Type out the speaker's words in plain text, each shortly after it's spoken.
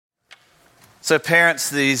So parents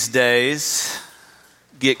these days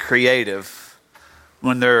get creative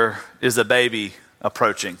when there is a baby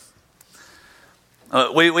approaching.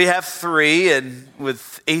 We have three, and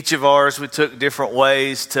with each of ours, we took different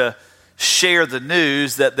ways to share the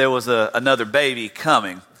news that there was another baby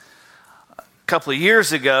coming. A couple of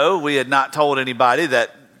years ago, we had not told anybody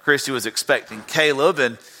that Christy was expecting Caleb,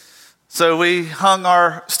 and so we hung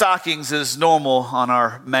our stockings as normal on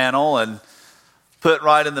our mantle and put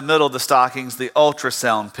right in the middle of the stockings the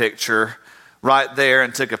ultrasound picture right there,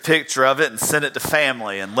 and took a picture of it and sent it to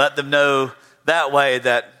family and let them know that way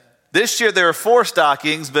that this year there are 4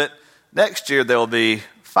 stockings, but next year there will be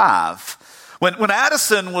 5. When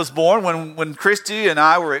Addison was born, when Christy and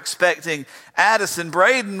I were expecting Addison,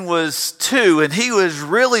 Braden was 2, and he was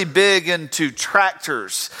really big into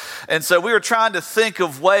tractors. And so we were trying to think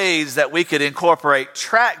of ways that we could incorporate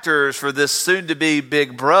tractors for this soon-to-be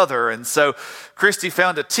big brother. And so Christy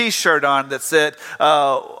found a t-shirt on that said,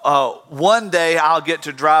 one day I'll get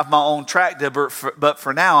to drive my own tractor, but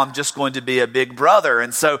for now I'm just going to be a big brother.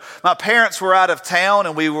 And so my parents were out of town,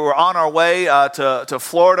 and we were on our way to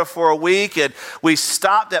Florida for a week, and we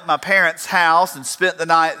stopped at my parents' house and spent the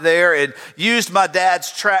night there and used my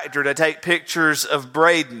dad's tractor to take pictures of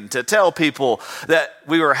Braden, to tell people that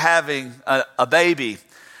we were having a baby.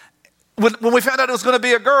 When we found out it was going to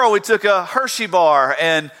be a girl, we took a Hershey bar,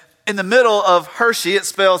 and in the middle of Hershey, it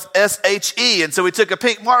spells S-H-E. And so we took a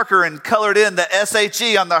pink marker and colored in the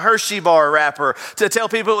S-H-E on the Hershey bar wrapper to tell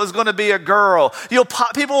people it was going to be a girl.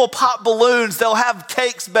 People will pop balloons. They'll have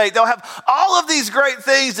cakes baked. They'll have all of these great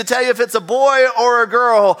things to tell you if it's a boy or a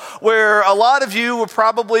girl, where a lot of you will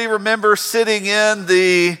probably remember sitting in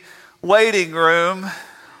the waiting room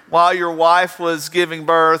while your wife was giving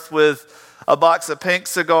birth with a box of pink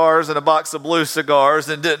cigars and a box of blue cigars,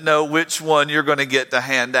 and didn't know which one you're going to get to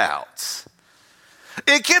hand out.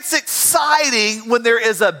 It gets exciting when there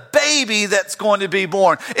is a baby that's going to be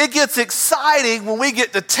born. It gets exciting when we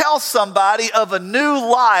get to tell somebody of a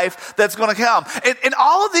new life that's going to come. And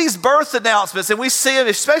all of these birth announcements, and we see them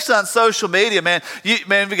especially on social media, man,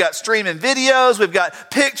 we got streaming videos, we've got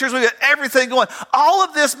pictures, we've got everything going. All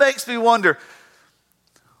of this makes me wonder,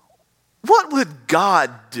 what would God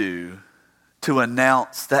do to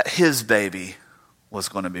announce that his baby was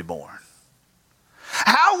going to be born?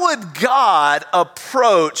 How would God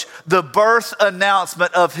approach the birth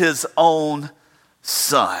announcement of his own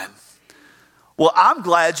son? Well, I'm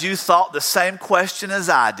glad you thought the same question as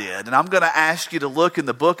I did. And I'm going to ask you to look in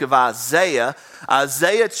the book of Isaiah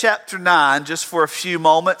chapter 9, just for a few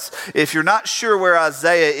moments. If you're not sure where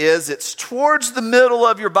Isaiah is, it's towards the middle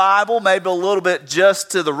of your Bible, maybe a little bit just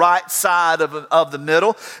to the right side of the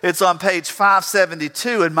middle. It's on page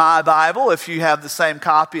 572 in my Bible, if you have the same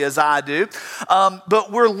copy as I do.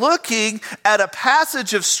 But we're looking at a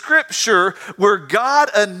passage of Scripture where God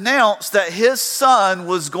announced that his son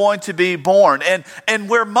was going to be born. And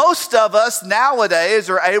where most of us nowadays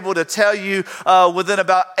are able to tell you within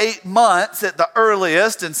about 8 months at the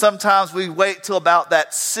earliest, and sometimes we wait till about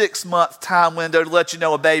that 6-month time window to let you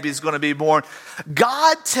know a baby is going to be born.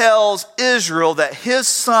 God tells Israel that his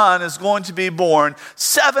son is going to be born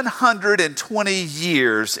 720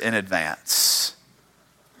 years in advance.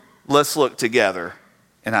 Let's look together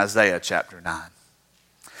in Isaiah chapter 9.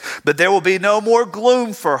 But there will be no more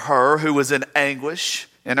gloom for her who was in anguish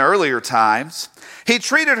in earlier times. He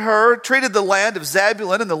treated the land of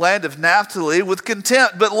Zebulun and the land of Naphtali with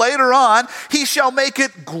contempt, but later on he shall make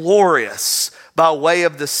it glorious by way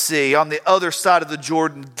of the sea, on the other side of the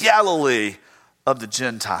Jordan, Galilee of the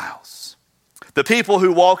Gentiles. The people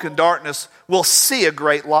who walk in darkness will see a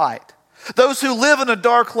great light. Those who live in a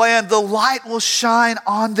dark land, the light will shine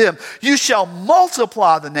on them. You shall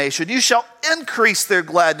multiply the nation. You shall increase their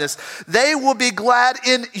gladness. They will be glad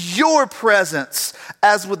in your presence,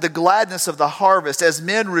 as with the gladness of the harvest, as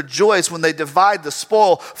men rejoice when they divide the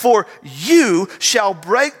spoil. For you shall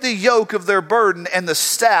break the yoke of their burden and the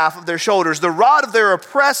staff of their shoulders. The rod of their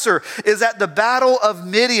oppressor is at the battle of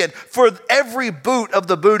Midian, for every boot of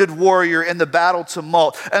the booted warrior in the battle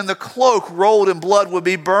tumult. And the cloak rolled in blood will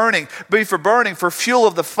be for fuel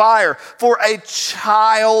of the fire. For a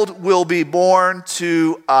child will be born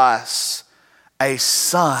to us. A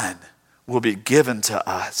son will be given to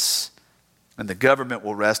us, and the government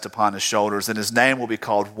will rest upon his shoulders, and his name will be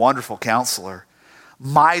called Wonderful Counselor,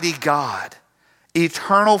 Mighty God,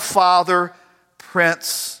 Eternal Father,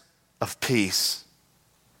 Prince of Peace.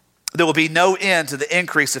 There will be no end to the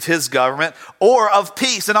increase of his government or of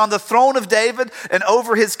peace, and on the throne of David and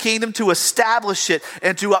over his kingdom, to establish it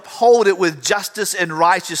and to uphold it with justice and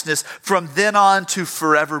righteousness from then on to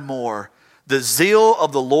forevermore. The zeal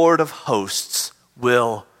of the Lord of hosts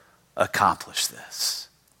will accomplish this.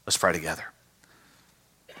 Let's pray together.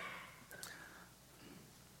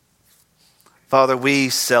 Father, we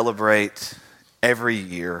celebrate every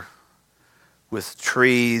year with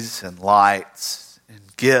trees and lights and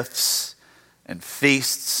gifts and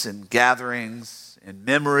feasts and gatherings and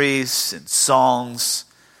memories and songs,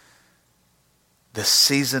 the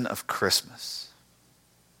season of Christmas.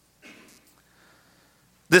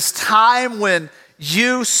 This time when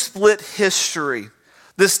you split history.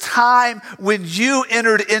 This time when you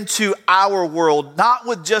entered into our world, not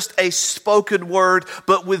with just a spoken word,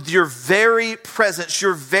 but with your very presence,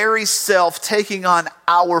 your very self taking on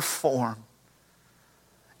our form.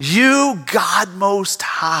 You, God Most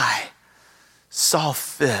High, saw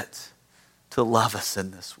fit to love us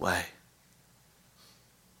in this way.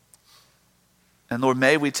 And Lord,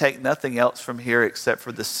 may we take nothing else from here except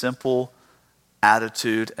for the simple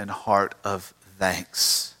attitude and heart of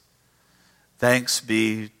thanks. Thanks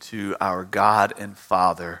be to our God and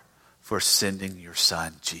Father for sending your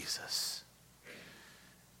Son, Jesus.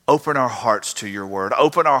 Open our hearts to your word.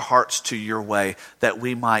 Open our hearts to your way that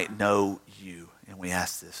we might know you. And we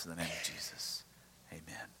ask this in the name of Jesus.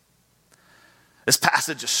 Amen. This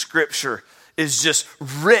passage of Scripture is just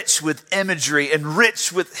rich with imagery and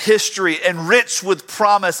rich with history and rich with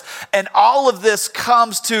promise. And all of this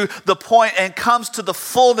comes to the point and comes to the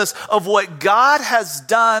fullness of what God has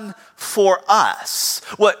done for us.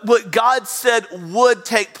 What God said would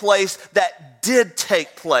take place that did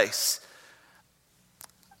take place.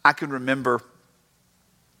 I can remember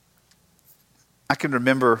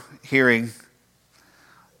hearing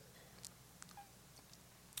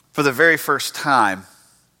for the very first time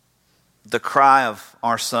the cry of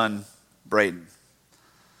our son Braden.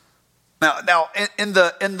 Now,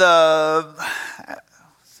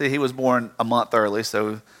 he was born a month early,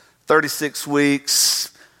 so 36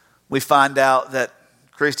 weeks. We find out that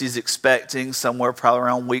Christy's expecting somewhere probably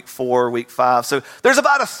around week 4, week 5. So there's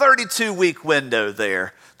about a 32-week window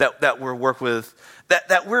there that we're working with,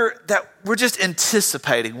 that we're just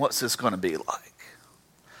anticipating what's this going to be like.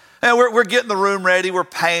 And we're getting the room ready, we're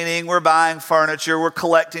painting, we're buying furniture, we're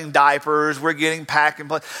collecting diapers, we're getting packing.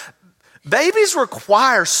 Babies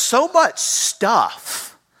require so much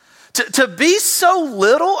stuff. To be so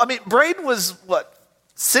little, I mean, Braden was,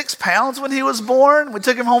 6 pounds when he was born? We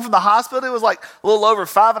took him home from the hospital. He was like a little over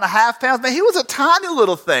 5.5 pounds. Man, he was a tiny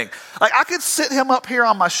little thing. Like I could sit him up here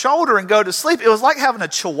on my shoulder and go to sleep. It was like having a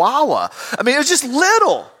chihuahua. I mean, it was just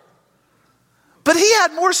little. But he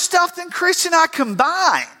had more stuff than Christy and I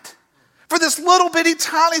combined for this little bitty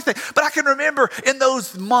tiny thing. But I can remember in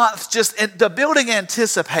those months just in the building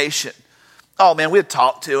anticipation. Oh man, we'd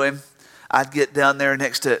talk to him. I'd get down there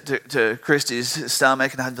next to Christy's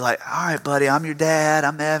stomach and I'd be like, all right, buddy, I'm your dad.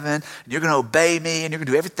 I'm Evan. And you're going to obey me and you're going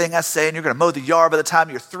to do everything I say and you're going to mow the yard by the time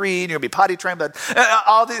you're 3 and you're going to be potty trained. But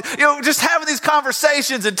all these, just having these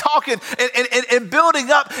conversations and talking and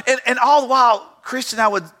building up. And all the while, Christy and I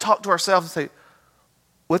would talk to ourselves and say,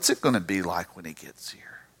 what's it going to be like when he gets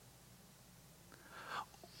here?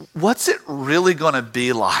 What's it really going to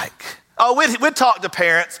be like? Oh, we'd talk to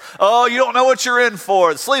parents. Oh, you don't know what you're in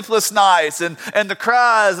for. The sleepless nights and the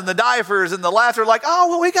cries and the diapers and the laughter. Like, oh,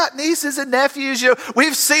 well, we got nieces and nephews.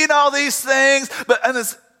 We've seen all these things. But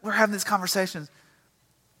we're having these conversations.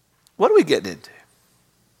 What are we getting into?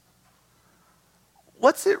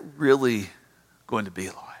 What's it really going to be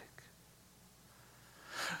like?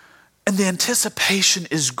 And the anticipation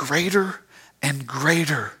is greater and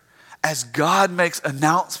greater as God makes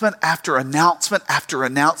announcement after announcement after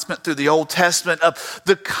announcement through the Old Testament of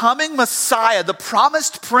the coming Messiah, the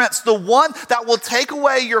promised Prince, the one that will take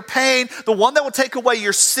away your pain, the one that will take away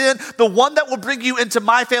your sin, the one that will bring you into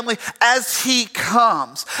my family as he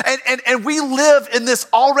comes. And we live in this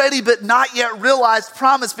already but not yet realized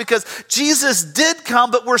promise because Jesus did come,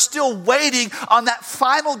 but we're still waiting on that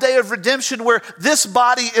final day of redemption where this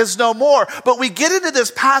body is no more. But we get into this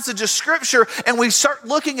passage of Scripture and we start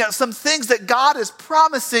looking at some things that God is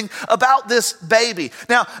promising about this baby.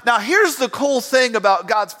 Now here's the cool thing about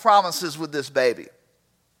God's promises with this baby.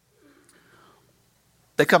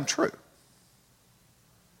 They come true.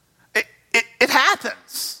 It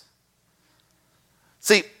happens.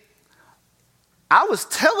 See, I was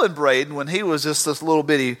telling Braden when he was just this little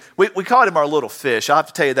bitty, we called him our little fish. I'll have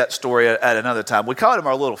to tell you that story at another time. We called him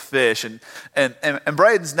our little fish, and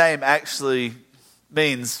Braden's name actually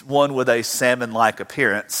means one with a salmon-like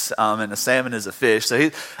appearance, and a salmon is a fish. So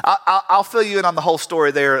I'll fill you in on the whole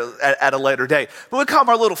story there at a later date. But we call him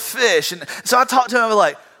our little fish, and so I talked to him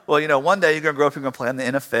like, well, one day you're going to grow up, you're going to play in the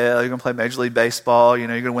NFL, you're going to play Major League Baseball, you're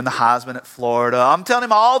going to win the Heisman at Florida. I'm telling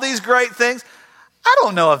him all these great things. I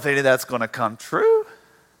don't know if any of that's going to come true.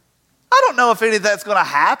 don't know if any of that's going to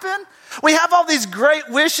happen. We have all these great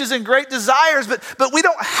wishes and great desires, but we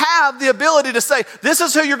don't have the ability to say, this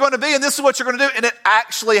is who you're going to be and this is what you're going to do, and it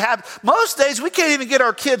actually happens. Most days, we can't even get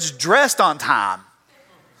our kids dressed on time,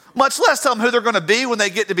 much less tell them who they're going to be when they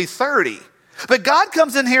get to be 30. But God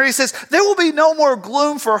comes in here, he says, there will be no more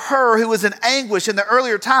gloom for her who was in anguish. In the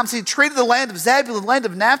earlier times, he treated the land of Zebulun, the land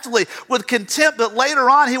of Naphtali with contempt, but later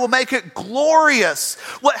on, he will make it glorious.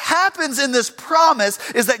 What happens in this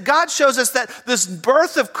promise is that God shows us that this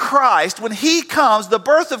birth of Christ, when he comes, the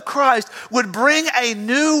birth of Christ would bring a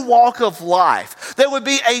new walk of life. There would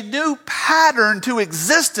be a new pattern to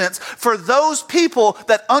existence for those people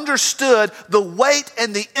that understood the weight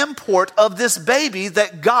and the import of this baby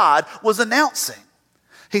that God was announcing.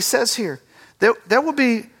 He says here, there will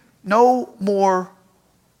be no more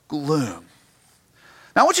gloom.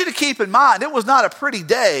 Now I want you to keep in mind, it was not a pretty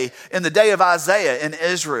day in the day of Isaiah in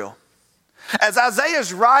Israel. As Isaiah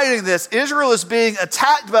is writing this, Israel is being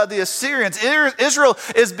attacked by the Assyrians. Israel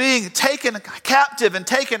is being taken captive and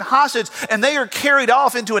taken hostage, and they are carried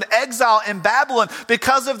off into an exile in Babylon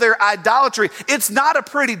because of their idolatry. It's not a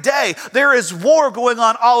pretty day. There is war going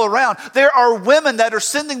on all around. There are women that are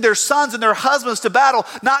sending their sons and their husbands to battle,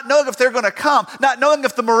 not knowing if they're going to come, not knowing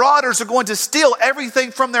if the marauders are going to steal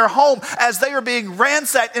everything from their home as they are being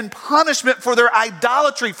ransacked in punishment for their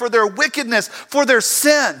idolatry, for their wickedness, for their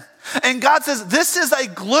sin. And God says, this is a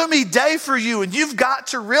gloomy day for you, and you've got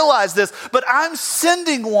to realize this, but I'm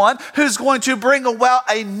sending one who's going to bring about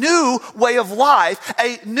a new way of life,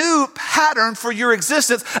 a new pattern for your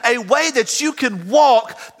existence, a way that you can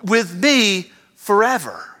walk with me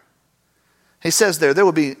forever. He says there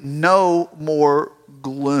will be no more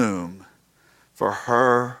gloom for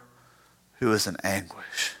her who is in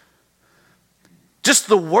anguish. Just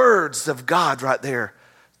the words of God right there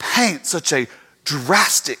paint such a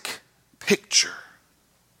drastic picture.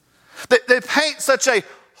 They paint such a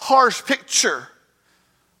harsh picture.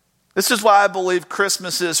 This is why I believe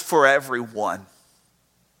Christmas is for everyone.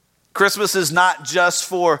 Christmas is not just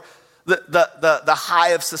for the high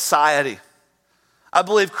of society. I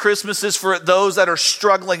believe Christmas is for those that are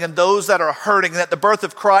struggling and those that are hurting, that the birth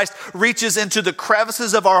of Christ reaches into the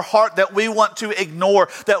crevices of our heart that we want to ignore,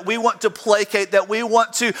 that we want to placate, that we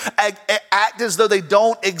want to act as though they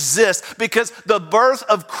don't exist, because the birth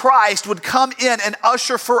of Christ would come in and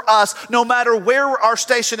usher for us, no matter where our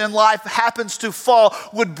station in life happens to fall,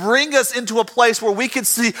 would bring us into a place where we can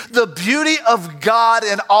see the beauty of God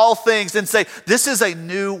in all things and say, this is a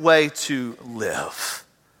new way to live.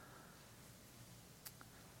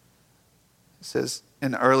 It says,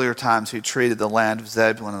 in earlier times he treated the land of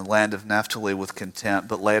Zebulun and the land of Naphtali with contempt,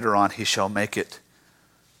 but later on he shall make it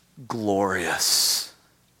glorious.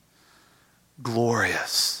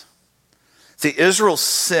 Glorious. See, Israel's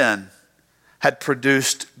sin had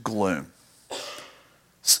produced gloom.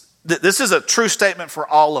 This is a true statement for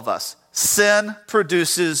all of us. Sin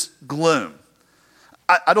produces gloom.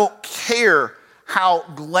 I don't care how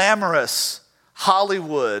glamorous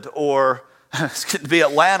Hollywood or it's going to be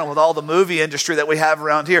Atlanta with all the movie industry that we have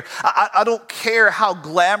around here. I don't care how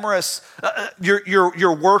glamorous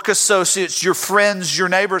your work associates, your friends, your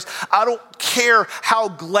neighbors. I don't care how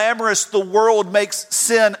glamorous the world makes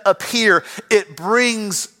sin appear. It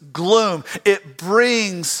brings gloom. It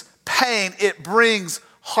brings pain. It brings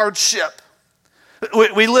hardship.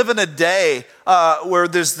 We live in a day where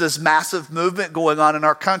there's this massive movement going on in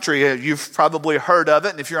our country. You've probably heard of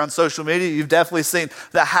it, and if you're on social media, you've definitely seen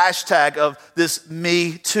the hashtag of this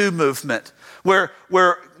Me Too movement, where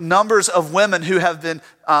numbers of women who have been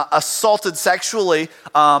assaulted sexually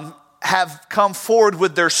have come forward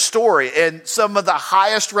with their story. And some of the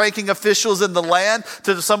highest ranking officials in the land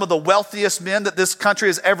to some of the wealthiest men that this country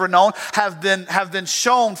has ever known have been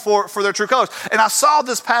shown for their true colors. And I saw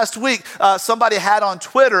this past week, somebody had on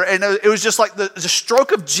Twitter, and it was just like the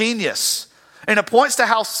stroke of genius. And it points to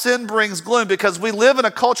how sin brings gloom, because we live in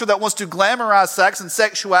a culture that wants to glamorize sex and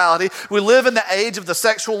sexuality. We live in the age of the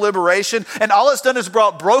sexual liberation, and all it's done is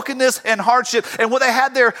brought brokenness and hardship. And what they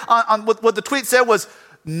had there on what the tweet said was,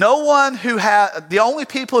 the only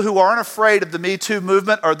people who aren't afraid of the Me Too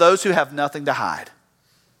movement are those who have nothing to hide.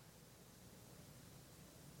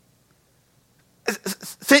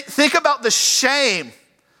 Think about the shame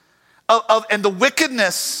and the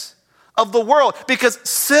wickedness of the world, because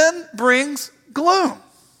sin brings gloom,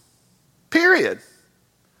 period.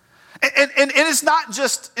 And it's not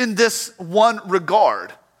just in this one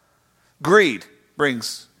regard. Greed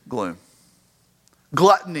brings gloom.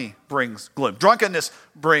 Gluttony brings gloom. Drunkenness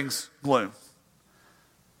brings gloom.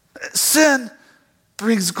 Sin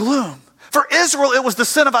brings gloom. For Israel, it was the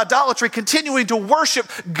sin of idolatry, continuing to worship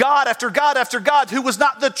God after God after God, who was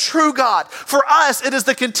not the true God. For us, it is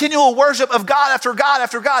the continual worship of God after God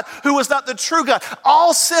after God, who was not the true God.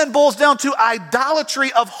 All sin boils down to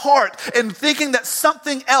idolatry of heart and thinking that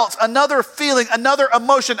something else, another feeling, another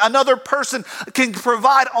emotion, another person can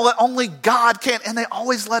provide all that only God can. And they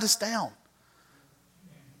always let us down.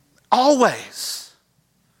 Always.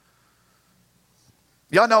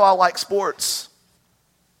 Y'all know I like sports.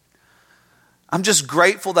 I'm just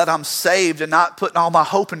grateful that I'm saved and not putting all my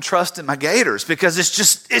hope and trust in my Gators, because it's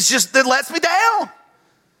just it lets me down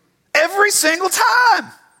every single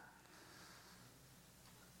time.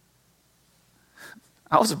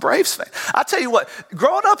 I was a Braves fan. I'll tell you what,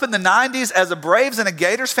 growing up in the 90s as a Braves and a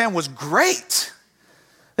Gators fan was great.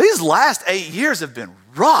 These last 8 years have been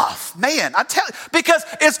rough, man. I tell you, because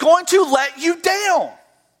it's going to let you down.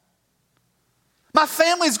 My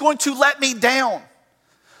family's going to let me down.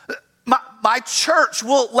 My church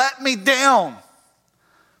will let me down.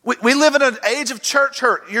 We live in an age of church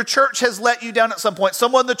hurt. Your church has let you down at some point.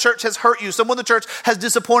 Someone in the church has hurt you. Someone in the church has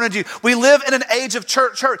disappointed you. We live in an age of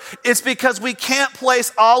church hurt. It's because we can't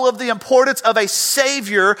place all of the importance of a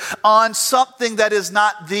Savior on something that is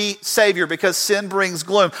not the Savior, because sin brings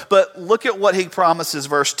gloom. But look at what he promises,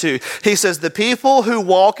 verse 2. He says, the people who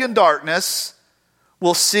walk in darkness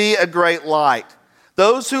will see a great light.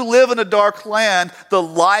 Those who live in a dark land, the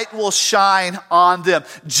light will shine on them.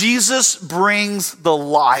 Jesus brings the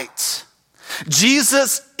light.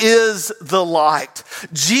 Jesus is the light.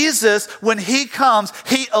 Jesus, when he comes,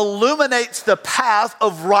 he illuminates the path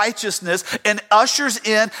of righteousness and ushers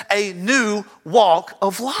in a new walk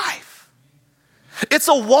of life. It's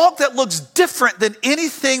a walk that looks different than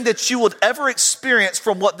anything that you would ever experience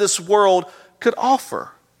from what this world could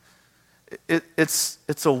offer.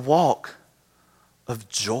 It's a walk of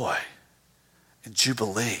joy and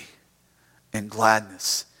jubilee and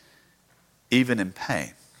gladness, even in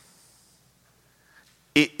pain,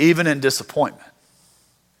 even in disappointment.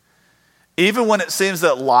 Even when it seems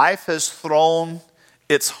that life has thrown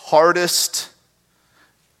its hardest,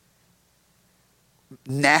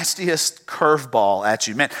 nastiest curveball at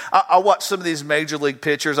you. Man, I watch some of these major league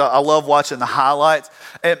pitchers. I love watching the highlights.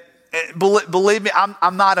 And believe me,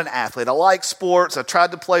 I'm not an athlete. I like sports. I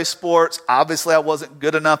tried to play sports. Obviously, I wasn't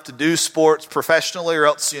good enough to do sports professionally, or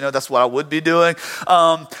else, that's what I would be doing.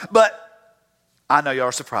 But I know y'all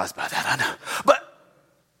are surprised by that. I know.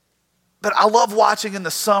 But I love watching in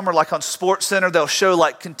the summer, like on Sports Center, they'll show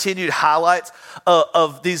like continued highlights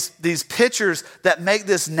of these pitchers that make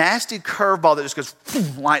this nasty curveball that just goes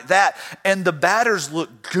like that. And the batters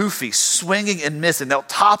look goofy, swinging and missing. They'll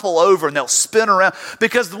topple over and they'll spin around.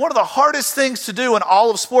 Because one of the hardest things to do in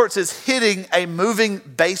all of sports is hitting a moving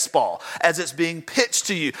baseball as it's being pitched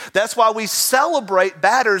to you. That's why we celebrate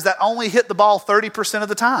batters that only hit the ball 30% of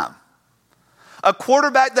the time. A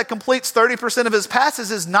quarterback that completes 30% of his passes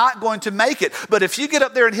is not going to make it. But if you get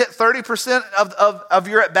up there and hit 30% of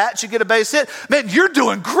your at-bats, you get a base hit, man, you're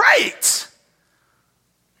doing great.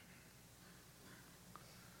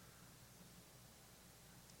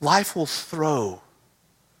 Life will throw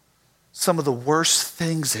some of the worst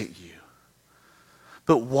things at you.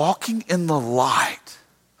 But walking in the light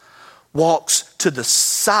walks to the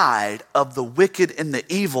side of the wicked and the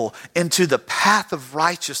evil into the path of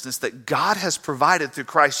righteousness that God has provided through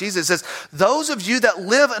Christ Jesus. It says, those of you that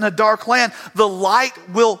live in a dark land, the light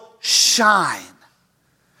will shine.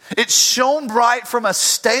 It shone bright from a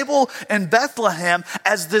stable in Bethlehem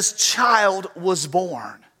as this child was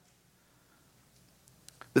born.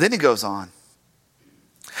 But then he goes on.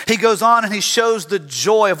 He goes on and he shows the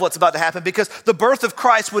joy of what's about to happen, because the birth of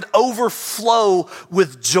Christ would overflow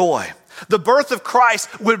with joy. The birth of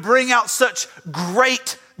Christ would bring out such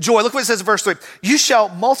great joy. Look what it says in verse 3. You shall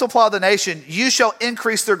multiply the nation. You shall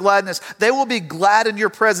increase their gladness. They will be glad in your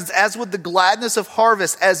presence, as with the gladness of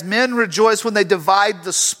harvest, as men rejoice when they divide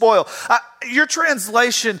the spoil. Your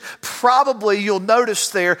translation, probably you'll notice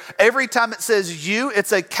there, every time it says you,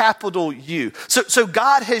 it's a capital U. So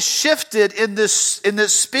God has shifted in this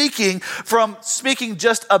speaking from speaking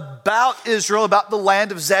just about Israel, about the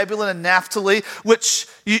land of Zebulun and Naphtali, which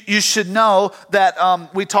you should know that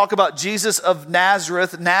we talk about Jesus of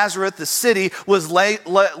Nazareth. Nazareth, the city, was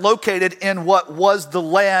located in what was the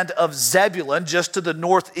land of Zebulun, just to the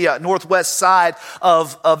northwest side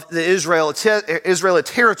of the Israeli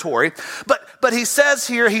territory. But he says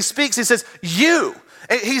here, he says, you.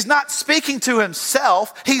 He's not speaking to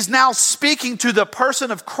himself. He's now speaking to the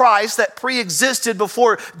person of Christ that pre-existed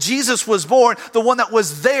before Jesus was born, the one that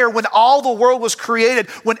was there when all the world was created,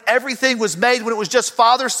 when everything was made, when it was just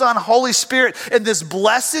Father, Son, Holy Spirit, in this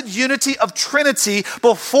blessed unity of Trinity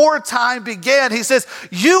before time began. He says,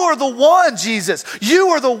 you are the one, Jesus. You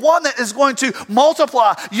are the one that is going to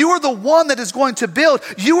multiply. You are the one that is going to build.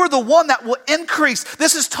 You are the one that will increase.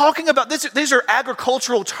 This is talking about, these are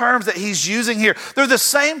agricultural terms that he's using here. They're the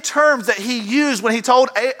same terms that he used when he told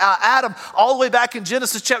Adam all the way back in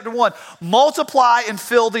Genesis chapter 1, multiply and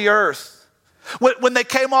fill the earth. When they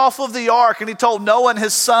came off of the ark and he told Noah and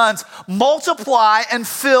his sons, multiply and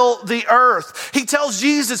fill the earth. He tells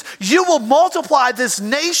Jesus, you will multiply this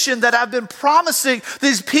nation that I've been promising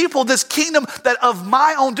these people, this kingdom that of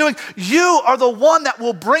my own doing. You are the one that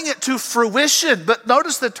will bring it to fruition. But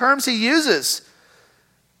notice the terms he uses.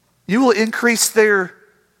 You will increase their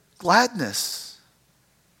gladness.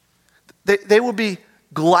 They will be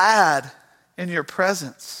glad in your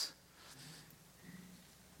presence.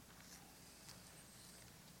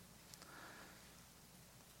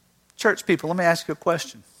 Church people, let me ask you a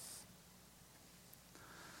question.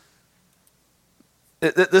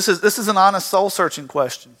 This is an honest soul-searching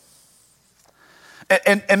question.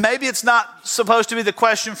 And maybe it's not supposed to be the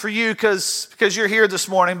question for you because you're here this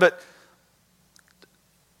morning, but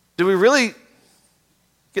do we really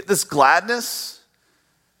get this gladness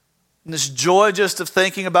and this joy just of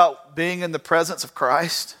thinking about being in the presence of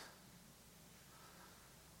Christ?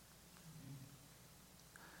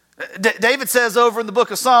 David says over in the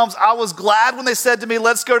book of Psalms, I was glad when they said to me,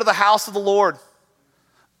 let's go to the house of the Lord.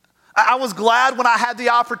 I was glad when I had the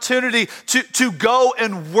opportunity to go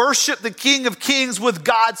and worship the King of Kings with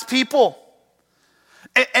God's people.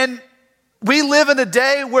 And we live in a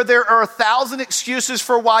day where there are 1,000 excuses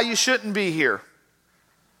for why you shouldn't be here.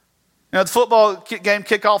 You know, the football game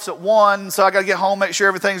kickoff's at 1, so I got to get home, make sure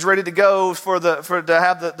everything's ready to go to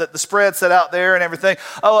have the spread set out there and everything.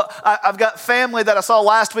 Oh, I've got family that I saw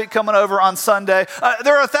last week coming over on Sunday. I've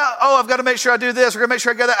got to make sure I do this. I've got to make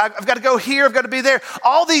sure I get that. I've got to go here. I've got to be there.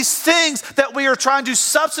 All these things that we are trying to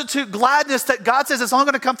substitute gladness that God says it's only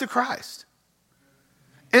going to come through Christ.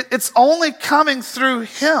 It's only coming through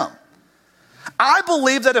Him. I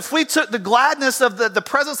believe that if we took the gladness of the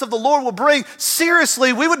presence of the Lord will bring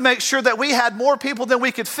seriously, we would make sure that we had more people than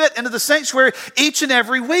we could fit into the sanctuary each and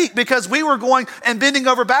every week because we were going and bending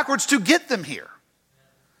over backwards to get them here.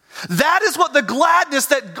 That is what the gladness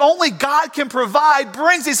that only God can provide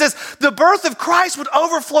brings. He says the birth of Christ would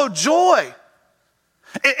overflow joy.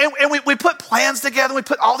 And we put plans together. We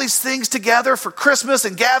put all these things together for Christmas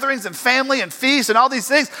and gatherings and family and feasts and all these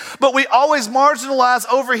things. But we always marginalize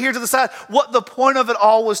over here to the side what the point of it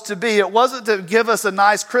all was to be. It wasn't to give us a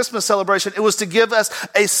nice Christmas celebration. It was to give us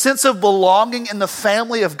a sense of belonging in the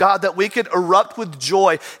family of God that we could erupt with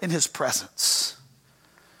joy in His presence.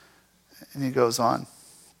 And he goes on.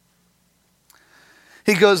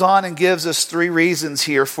 He goes on and gives us 3 reasons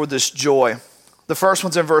here for this joy. The first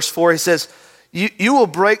one's in verse 4. He says, You will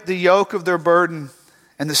break the yoke of their burden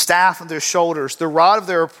and the staff of their shoulders, the rod of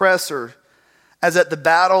their oppressor, as at the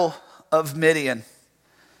battle of Midian.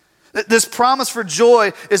 This promise for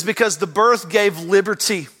joy is because the birth gave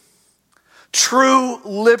liberty, true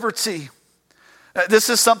liberty. This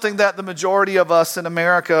is something that the majority of us in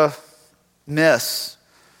America miss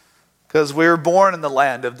because we were born in the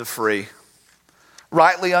land of the free.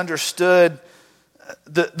 Rightly understood,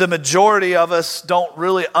 the majority of us don't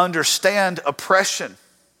really understand oppression.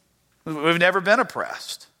 We've never been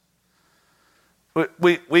oppressed.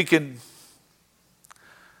 We can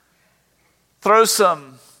throw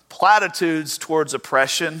some platitudes towards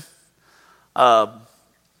oppression, like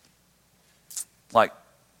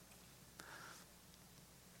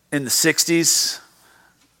in the 60s.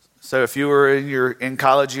 So if you were in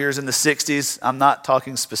college years in the 60s, I'm not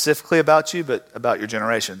talking specifically about you, but about your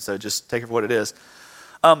generation. So just take it for what it is.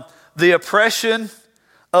 The oppression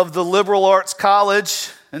of the liberal arts college,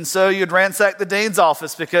 and so you'd ransack the dean's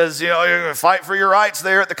office because, you're going to fight for your rights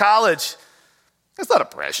there at the college. It's not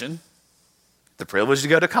oppression. The privilege to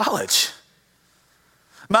go to college.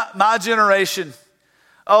 My generation,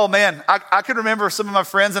 oh man, I can remember some of my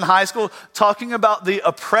friends in high school talking about the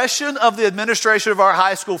oppression of the administration of our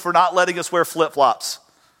high school for not letting us wear flip-flops.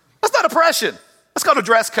 That's not oppression. That's called a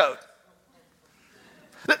dress code.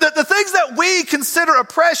 The things that we consider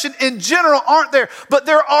oppression in general aren't there, but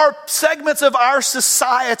there are segments of our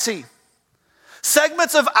society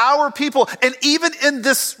Segments of our people, and even in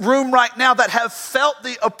this room right now, that have felt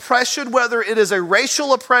the oppression, whether it is a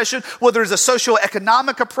racial oppression, whether it's a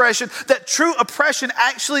socioeconomic oppression, that true oppression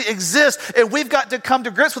actually exists. And we've got to come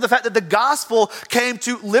to grips with the fact that the gospel came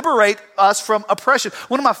to liberate us from oppression.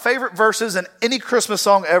 One of my favorite verses in any Christmas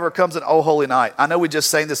song ever comes in "O Holy Night." I know we just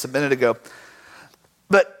sang this a minute ago,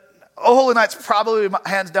 but "O Holy Night's" probably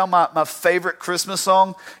hands down my favorite Christmas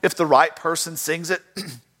song if the right person sings it.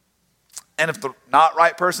 And if the not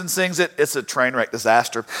right person sings it, it's a train wreck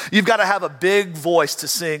disaster. You've got to have a big voice to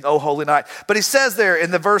sing "O Holy Night." But he says there in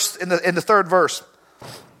the third verse, it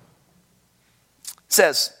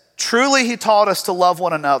says, "Truly he taught us to love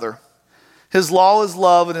one another. His law is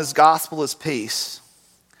love and his gospel is peace.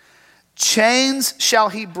 Chains shall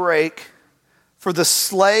he break, for the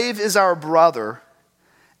slave is our brother,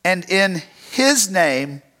 and in his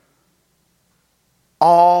name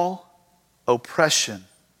all oppression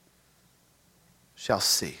shall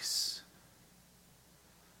cease."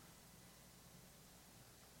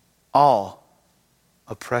 All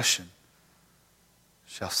oppression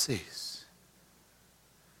shall cease.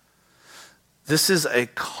 This is a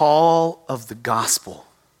call of the gospel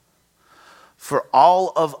for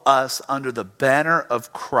all of us under the banner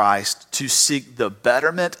of Christ to seek the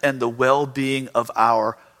betterment and the well-being of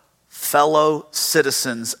our fellow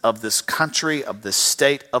citizens of this country, of this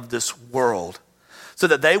state, of this world, so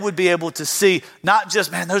that they would be able to see not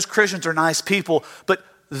just, man, those Christians are nice people, but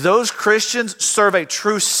those Christians serve a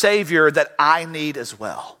true Savior that I need as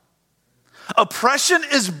well. Oppression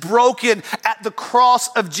is broken at the cross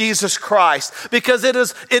of Jesus Christ because it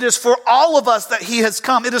is for all of us that he has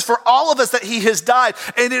come. It is for all of us that he has died.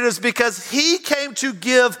 And it is because he came to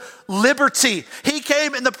give liberty. He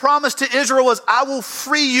came, and the promise to Israel was, I will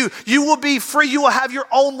free you. You will be free. You will have your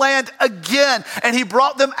own land again. And he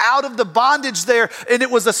brought them out of the bondage there. And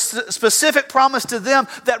it was a specific promise to them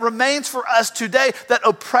that remains for us today, that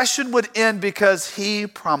oppression would end because he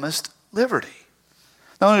promised liberty.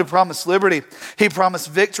 Not only did he promise liberty, he promised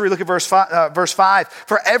victory. Look at verse 5.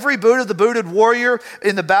 For every boot of the booted warrior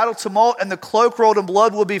in the battle tumult, and the cloak rolled in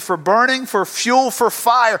blood will be for burning, for fuel, for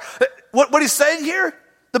fire. What he's saying here,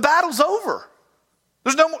 the battle's over.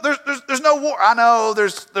 There's no war. I know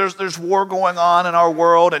there's war going on in our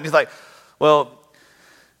world, and he's like, well,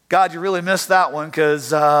 God, you really missed that one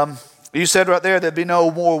because you said right there there'd be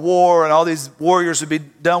no more war and all these warriors would be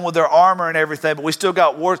done with their armor and everything, but we still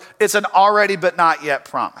got wars. It's an already but not yet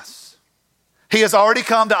promise. He has already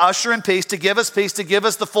come to usher in peace, to give us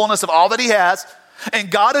the fullness of all that he has.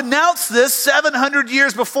 And God announced this 700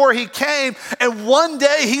 years before he came. And one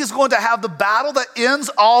day he's going to have the battle that ends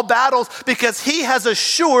all battles because he has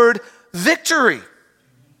assured victory.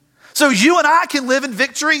 So you and I can live in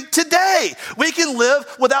victory today. We can live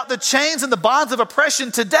without the chains and the bonds of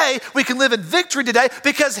oppression today. We can live in victory today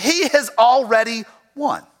because he has already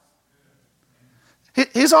won.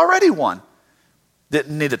 He's already won.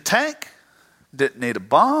 Didn't need a tank. Didn't need a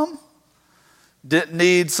bomb. Didn't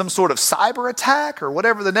need some sort of cyber attack or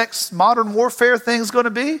whatever the next modern warfare thing is going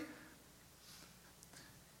to be.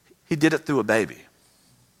 He did it through a baby.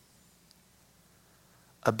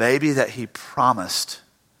 A baby that he promised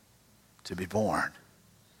to be born,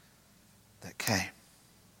 that came.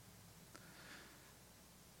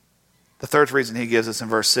 The third reason he gives us in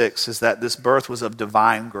verse 6 is that this birth was of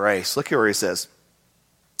divine grace. Look here where he says,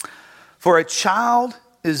 for a child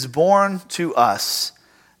is born to us,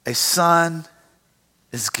 a son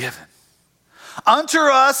is given. Unto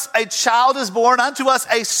us a child is born, unto us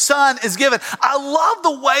a son is given. I love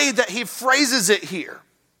the way that he phrases it here.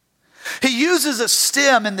 He uses a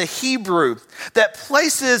stem in the Hebrew that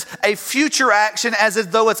places a future action as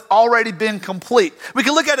though it's already been complete. We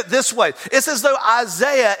can look at it this way. It's as though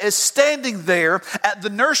Isaiah is standing there at the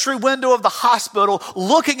nursery window of the hospital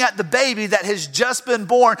looking at the baby that has just been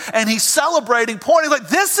born, and he's celebrating, pointing like,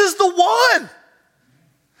 this is the one.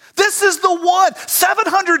 This is the one.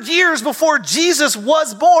 700 years before Jesus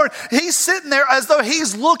was born, he's sitting there as though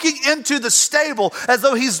he's looking into the stable, as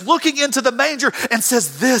though he's looking into the manger and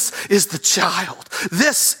says, this is the child.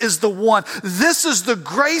 This is the one. This is the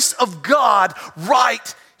grace of God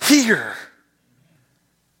right here.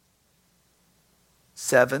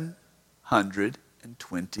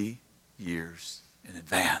 720 years in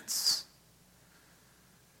advance.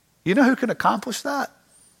 You know who can accomplish that?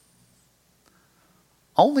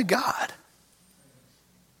 Only God.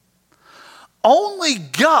 Only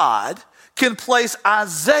God can place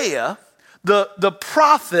Isaiah, the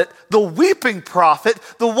prophet, the weeping prophet,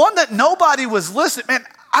 the one that nobody was listening. Man,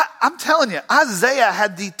 I'm telling you, Isaiah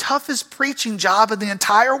had the toughest preaching job in the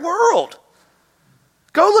entire world.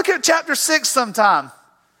 Go look at chapter 6 sometime.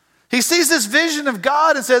 He sees this vision of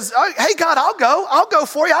God and says, oh, hey, God, I'll go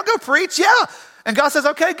for you. I'll go preach. Yeah. And God says,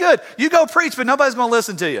 okay, good. You go preach, but nobody's going to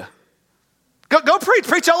listen to you. Go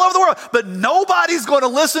preach all over the world. But nobody's going to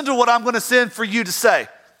listen to what I'm going to send for you to say.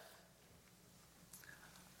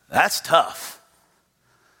 That's tough.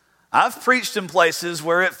 I've preached in places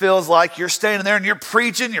where it feels like you're standing there and you're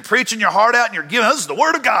preaching your heart out and you're giving, this is the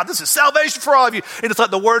word of God. This is salvation for all of you. And it's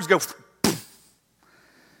like the words go,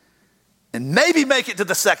 and maybe make it to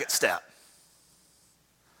the second step.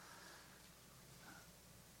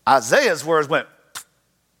 Isaiah's words went,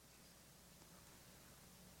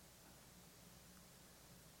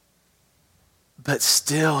 but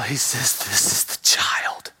still he says, this is the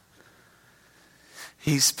child.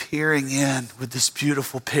 He's peering in with this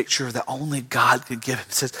beautiful picture that only God could give him.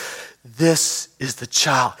 He says, this is the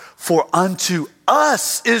child. For unto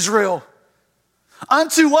us, Israel,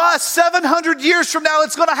 unto us, 700 years from now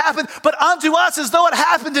it's going to happen, but unto us as though it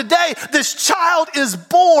happened today, this child is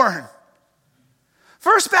born.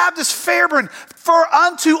 First Baptist Fairburn, for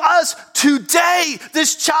unto us today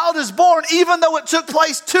this child is born, even though it took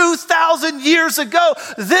place 2,000 years ago.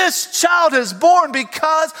 This child is born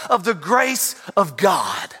because of the grace of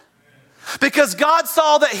God. Because God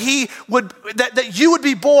saw that that you would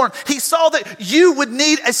be born. He saw that you would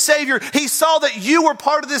need a Savior. He saw that you were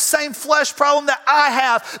part of this same flesh problem that I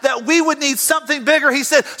have, that we would need something bigger. He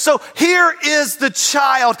said, so here is the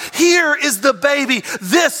child. Here is the baby.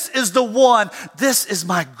 This is the one. This is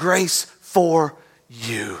my grace for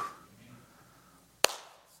you.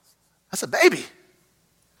 That's a baby.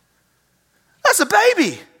 That's a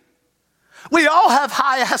baby. We all have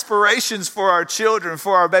high aspirations for our children,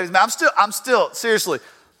 for our babies. Man, I'm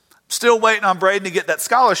still waiting on Braden to get that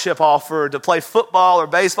scholarship offer to play football or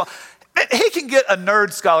baseball. Man, he can get a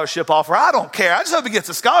nerd scholarship offer. I don't care. I just hope he gets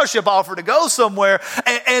a scholarship offer to go somewhere.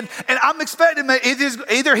 And I'm expecting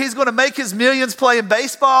either he's going to make his millions playing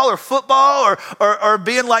baseball or football or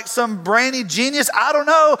being like some brainy genius. I don't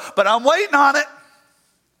know, but I'm waiting on it.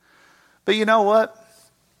 But you know what?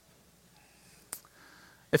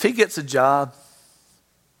 If he gets a job,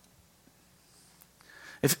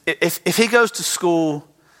 if he goes to school,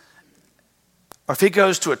 or if he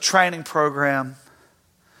goes to a training program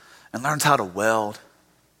and learns how to weld,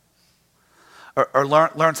 or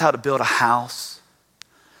learns how to build a house,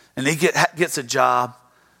 and he gets a job,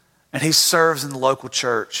 and he serves in the local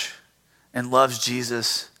church and loves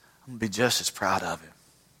Jesus, I'm going to be just as proud of him.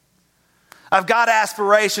 I've got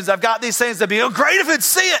aspirations. I've got these things that'd be great if he'd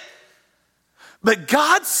see it. But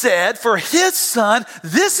God said for his son,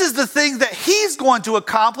 this is the thing that he's going to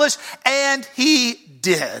accomplish, and he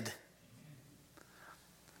did.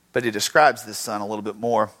 But he describes this son a little bit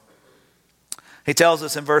more. He tells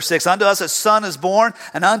us in verse 6, unto us a son is born,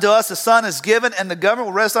 and unto us a son is given, and the government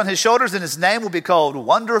will rest on his shoulders, and his name will be called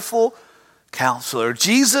Wonderful Counselor.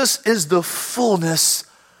 Jesus is the fullness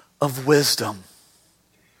of wisdom.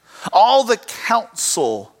 All the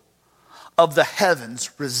counsel of the heavens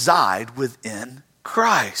reside within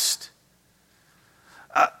Christ.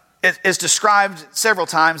 It's described several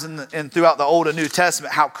times throughout the Old and New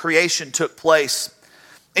Testament how creation took place.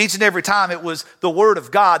 Each and every time it was the word of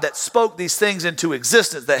God that spoke these things into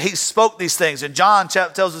existence, that he spoke these things. And John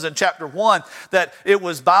tells us in chapter 1 that it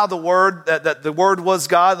was by the word, that the word was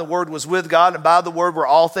God, and the word was with God, and by the word were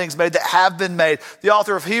all things made that have been made. The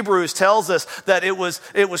author of Hebrews tells us that it was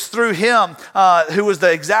through him, who was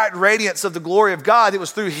the exact radiance of the glory of God. It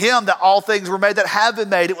was through him that all things were made that have been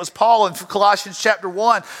made. It was Paul in Colossians chapter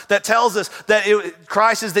 1 that tells us that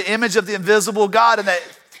Christ is the image of the invisible God, and that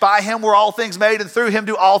by him were all things made, and through him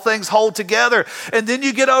do all things hold together. And then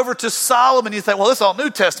you get over to Solomon, you think, well, this is all New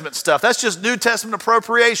Testament stuff. That's just New Testament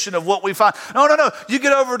appropriation of what we find. No. You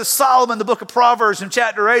get over to Solomon, the book of Proverbs in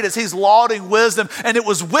chapter 8, as he's lauding wisdom. And it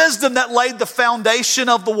was wisdom that laid the foundation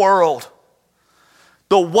of the world.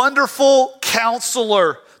 The wonderful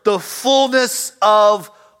counselor, the fullness of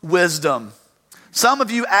wisdom. Some of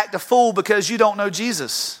you act a fool because you don't know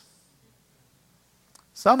Jesus.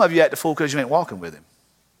 Some of you act a fool because you ain't walking with him.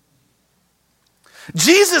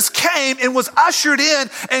 Jesus came and was ushered in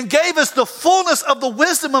and gave us the fullness of the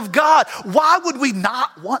wisdom of God. Why would we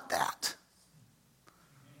not want that?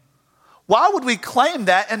 Why would we claim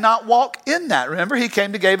that and not walk in that? Remember, he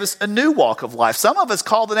came to give us a new walk of life. Some of us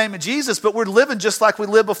call the name of Jesus, but we're living just like we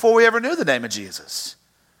lived before we ever knew the name of Jesus.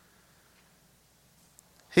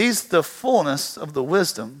 He's the fullness of the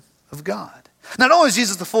wisdom of God. Not only is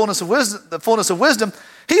Jesus the fullness of wisdom,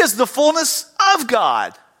 he is the fullness of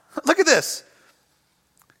God. Look at this.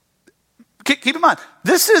 Keep in mind,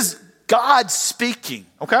 this is God speaking,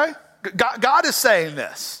 okay? God is saying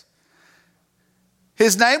this.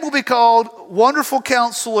 His name will be called Wonderful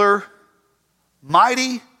Counselor,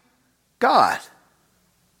 Mighty God.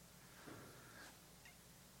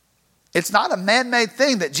 It's not a man-made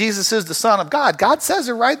thing that Jesus is the Son of God. God says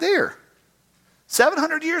it right there.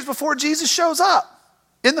 700 years before Jesus shows up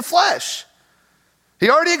in the flesh. He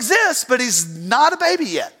already exists, but he's not a baby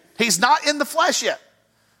yet. He's not in the flesh yet.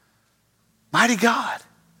 Mighty God.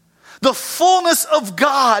 The fullness of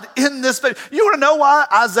God in this baby. You want to know why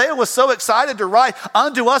Isaiah was so excited to write,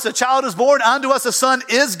 unto us a child is born, unto us a son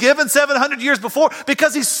is given 700 years before?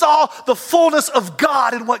 Because he saw the fullness of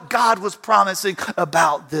God and what God was promising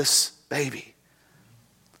about this baby.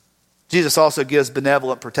 Jesus also gives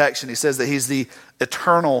benevolent protection. He says that he's the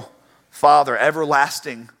eternal Father,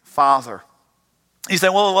 everlasting Father. You say,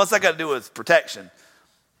 well, what's that got to do with protection?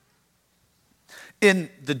 In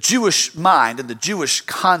the Jewish mind, in the Jewish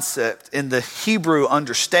concept, in the Hebrew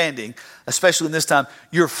understanding, especially in this time,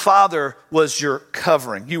 your father was your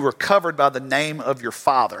covering. You were covered by the name of your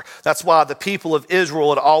father. That's why the people of Israel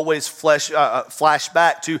would always flash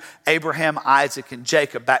back to Abraham, Isaac, and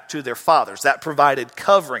Jacob, back to their fathers. That provided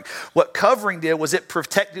covering. What covering did was it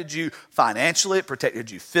protected you financially, it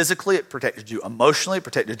protected you physically, it protected you emotionally, it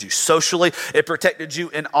protected you socially, it protected you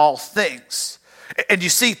in all things. And you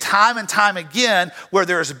see time and time again where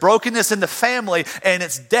there's brokenness in the family and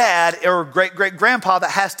it's dad or great-great-grandpa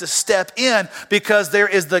that has to step in because there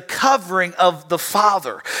is the covering of the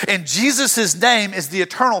Father. And Jesus' name is the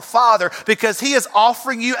Eternal Father because he is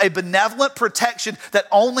offering you a benevolent protection that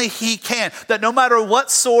only he can. That no matter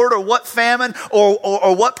what sword or what famine or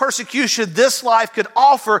what persecution this life could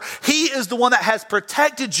offer, he is the one that has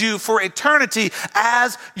protected you for eternity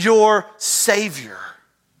as your Savior.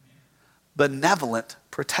 Benevolent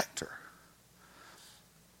protector.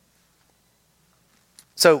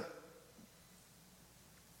 So,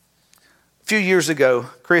 a few years ago,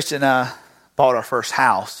 Christian and I bought our first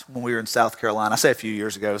house when we were in South Carolina. I say a few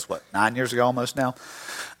years ago, it's 9 years ago almost now.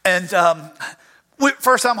 And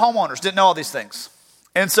first-time homeowners, didn't know all these things.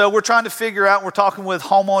 And so we're trying to figure out, we're talking with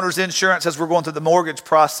homeowners insurance as we're going through the mortgage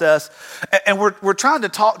process. And we're trying to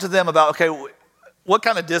talk to them about, okay, what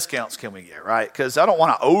kind of discounts can we get, right? Because I don't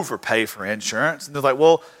want to overpay for insurance. And they're like,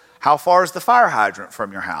 well, how far is the fire hydrant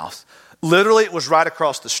from your house? Literally, it was right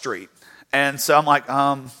across the street. And so I'm like,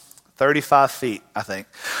 35 feet, I think.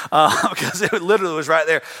 Because it literally was right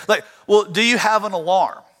there. Like, well, do you have an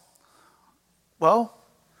alarm? Well,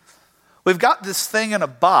 we've got this thing in a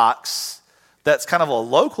box that's kind of a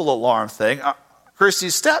local alarm thing.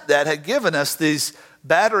 Christy's stepdad had given us these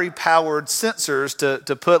battery-powered sensors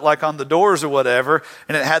to put like on the doors or whatever,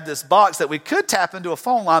 and it had this box that we could tap into a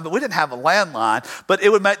phone line, but we didn't have a landline, but it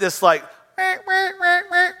would make this like,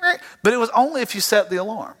 but it was only if you set the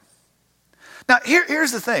alarm. Now,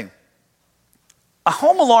 here's the thing. A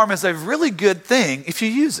home alarm is a really good thing if you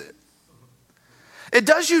use it. It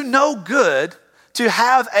does you no good to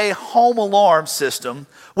have a home alarm system,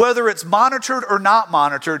 whether it's monitored or not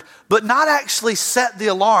monitored, but not actually set the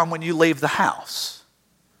alarm when you leave the house.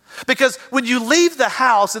 Because when you leave the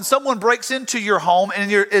house and someone breaks into your home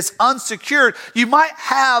and it's unsecured, you might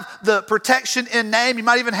have the protection in name. You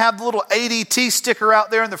might even have the little ADT sticker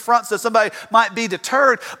out there in the front so somebody might be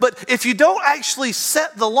deterred. But if you don't actually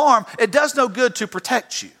set the alarm, it does no good to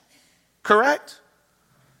protect you. Correct?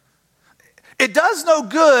 It does no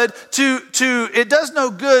good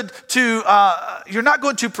you're not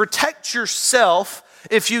going to protect yourself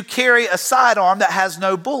if you carry a sidearm that has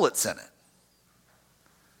no bullets in it.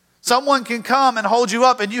 Someone can come and hold you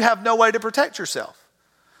up and you have no way to protect yourself.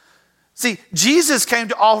 See, Jesus came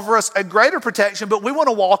to offer us a greater protection, but we want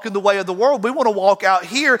to walk in the way of the world. We want to walk out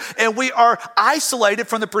here and we are isolated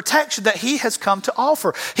from the protection that he has come to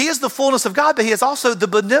offer. He is the fullness of God, but he is also the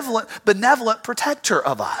benevolent protector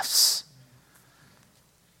of us.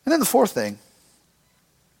 And then the fourth thing,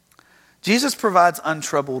 Jesus provides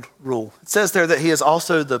untroubled rule. It says there that he is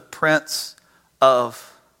also the Prince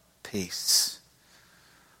of Peace.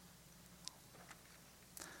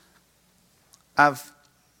 I've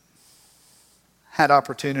had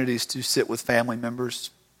opportunities to sit with family members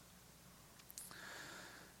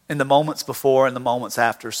in the moments before and the moments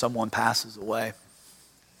after someone passes away.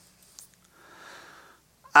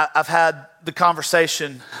 I've had the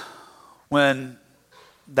conversation when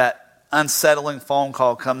that unsettling phone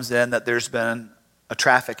call comes in that there's been a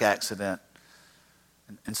traffic accident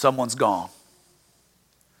and someone's gone.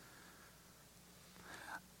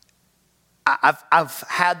 I've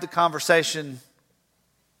had the conversation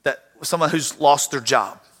that someone who's lost their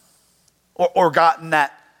job or gotten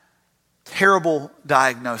that terrible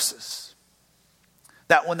diagnosis.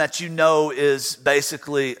 That one that you know is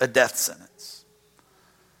basically a death sentence.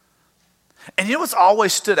 And you know what's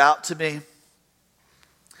always stood out to me?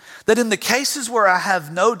 That in the cases where I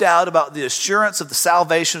have no doubt about the assurance of the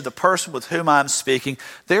salvation of the person with whom I'm speaking,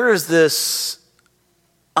 there is this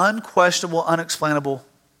unquestionable, unexplainable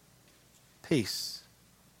peace.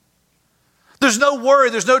 There's no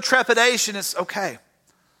worry, there's no trepidation, it's okay.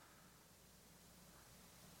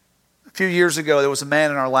 A few years ago, there was a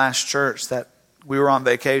man in our last church that we were on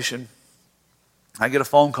vacation. I get a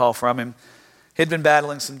phone call from him. He'd been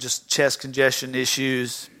battling some just chest congestion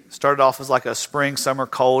issues. Started off as like a spring, summer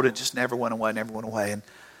cold. It just never went away. And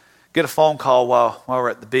get a phone call while we're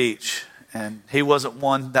at the beach. And he wasn't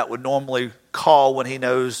one that would normally call when he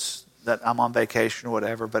knows that I'm on vacation or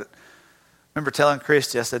whatever. But I remember telling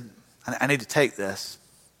Christy, I said, I need to take this.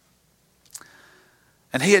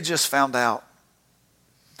 And he had just found out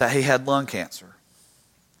that he had lung cancer.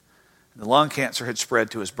 And the lung cancer had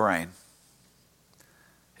spread to his brain.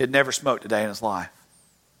 He had never smoked a day in his life.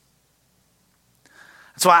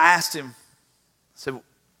 So I asked him, I said,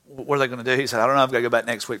 what are they going to do? He said, I don't know, I've got to go back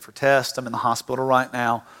next week for tests. I'm in the hospital right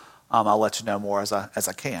now. I'll let you know more as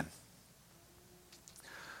I can.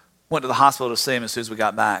 Went to the hospital to see him as soon as we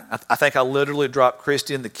got back. I think I literally dropped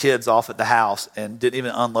Christy and the kids off at the house and didn't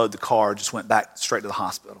even unload the car, just went back straight to the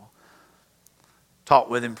hospital. Talked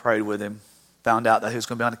with him, prayed with him, found out that he was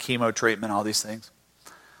going to be on a chemo treatment, all these things.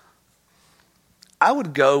 I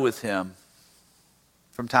would go with him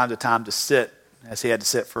from time to time to sit, as he had to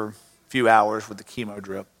sit for a few hours with the chemo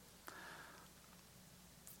drip.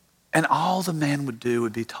 And all the man would do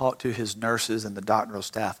would be talk to his nurses and the doctoral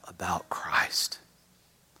staff about Christ.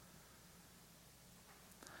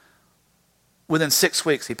 Within 6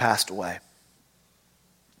 weeks, he passed away.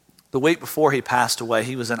 The week before he passed away,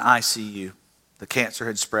 he was in ICU. The cancer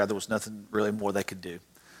had spread. There was nothing really more they could do.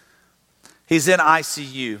 He's in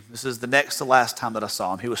ICU. This is the next to last time that I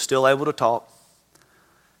saw him. He was still able to talk,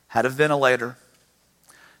 had a ventilator.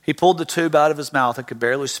 He pulled the tube out of his mouth and could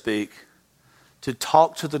barely speak to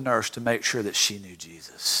talk to the nurse to make sure that she knew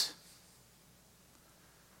Jesus.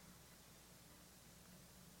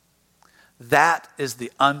 That is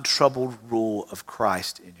the untroubled rule of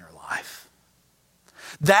Christ in your life.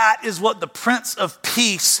 That is what the Prince of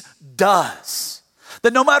Peace does.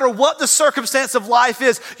 That no matter what the circumstance of life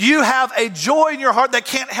is, you have a joy in your heart that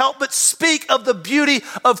can't help but speak of the beauty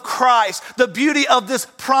of Christ, the beauty of this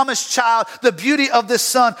promised child, the beauty of this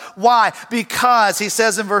son. Why? Because he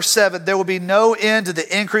says in verse 7, there will be no end to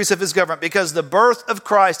the increase of his government, because the birth of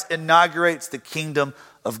Christ inaugurates the kingdom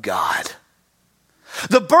of God.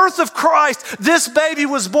 The birth of Christ, this baby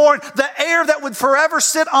was born. The heir that would forever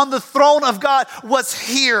sit on the throne of God was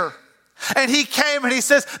here. And he came and he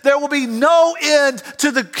says, there will be no end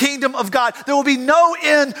to the kingdom of God. There will be no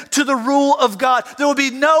end to the rule of God. There will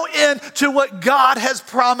be no end to what God has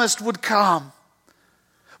promised would come.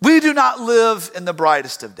 We do not live in the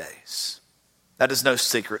brightest of days. That is no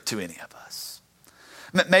secret to any of us.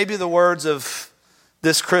 Maybe the words of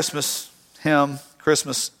this Christmas hymn,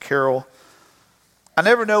 Christmas carol, I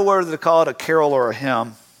never know whether to call it a carol or a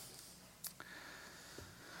hymn.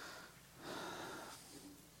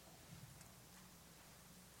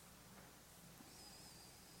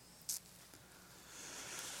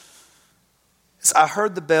 I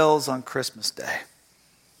heard the bells on Christmas Day.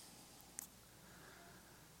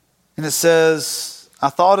 And it says, I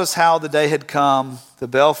thought as how the day had come, the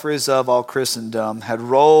belfries of all Christendom had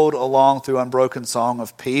rolled along through unbroken song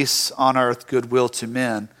of peace on earth, goodwill to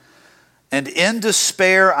men. And in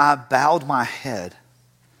despair I bowed my head.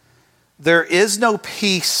 There is no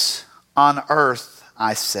peace on earth,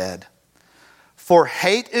 I said, for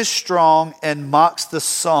hate is strong and mocks the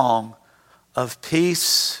song of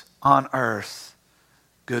peace on earth,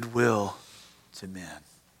 goodwill to men.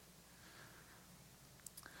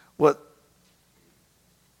 What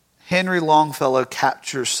Henry Longfellow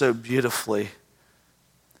captures so beautifully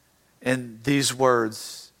in these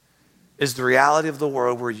words is the reality of the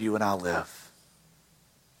world where you and I live.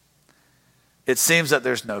 It seems that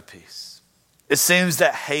there's no peace. It seems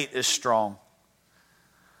that hate is strong.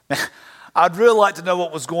 I'd really like to know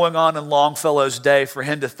what was going on in Longfellow's day for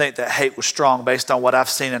him to think that hate was strong based on what I've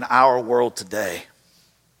seen in our world today.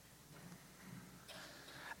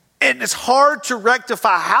 And it's hard to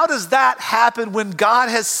rectify. How does that happen when God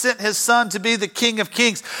has sent his son to be the King of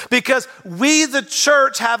Kings? Because we, the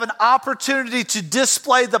church, have an opportunity to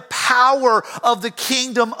display the power of the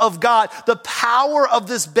kingdom of God, the power of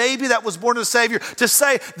this baby that was born as a Savior, to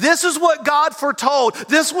say, this is what God foretold.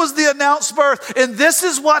 This was the announced birth, and this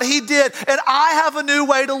is what he did. And I have a new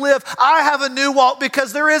way to live. I have a new walk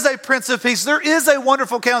because there is a Prince of Peace. There is a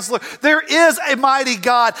wonderful counselor. There is a mighty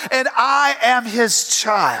God, and I am his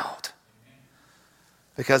child.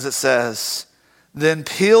 Because it says, then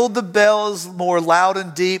pealed the bells more loud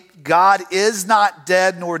and deep. God is not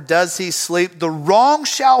dead, nor does he sleep. The wrong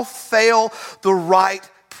shall fail, the right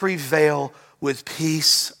prevail, with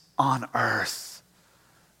peace on earth,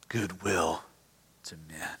 goodwill to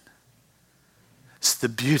men. It's the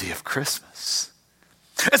beauty of Christmas.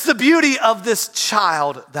 It's the beauty of this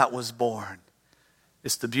child that was born.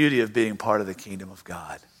 It's the beauty of being part of the kingdom of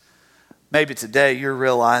God. Maybe today you're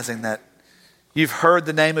realizing that you've heard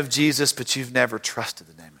the name of Jesus, but you've never trusted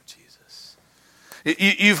the name of Jesus.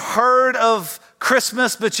 You've heard of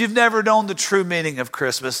Christmas, but you've never known the true meaning of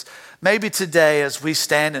Christmas. Maybe today, as we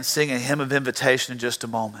stand and sing a hymn of invitation in just a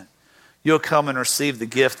moment, you'll come and receive the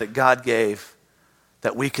gift that God gave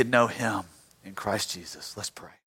that we could know him in Christ Jesus. Let's pray.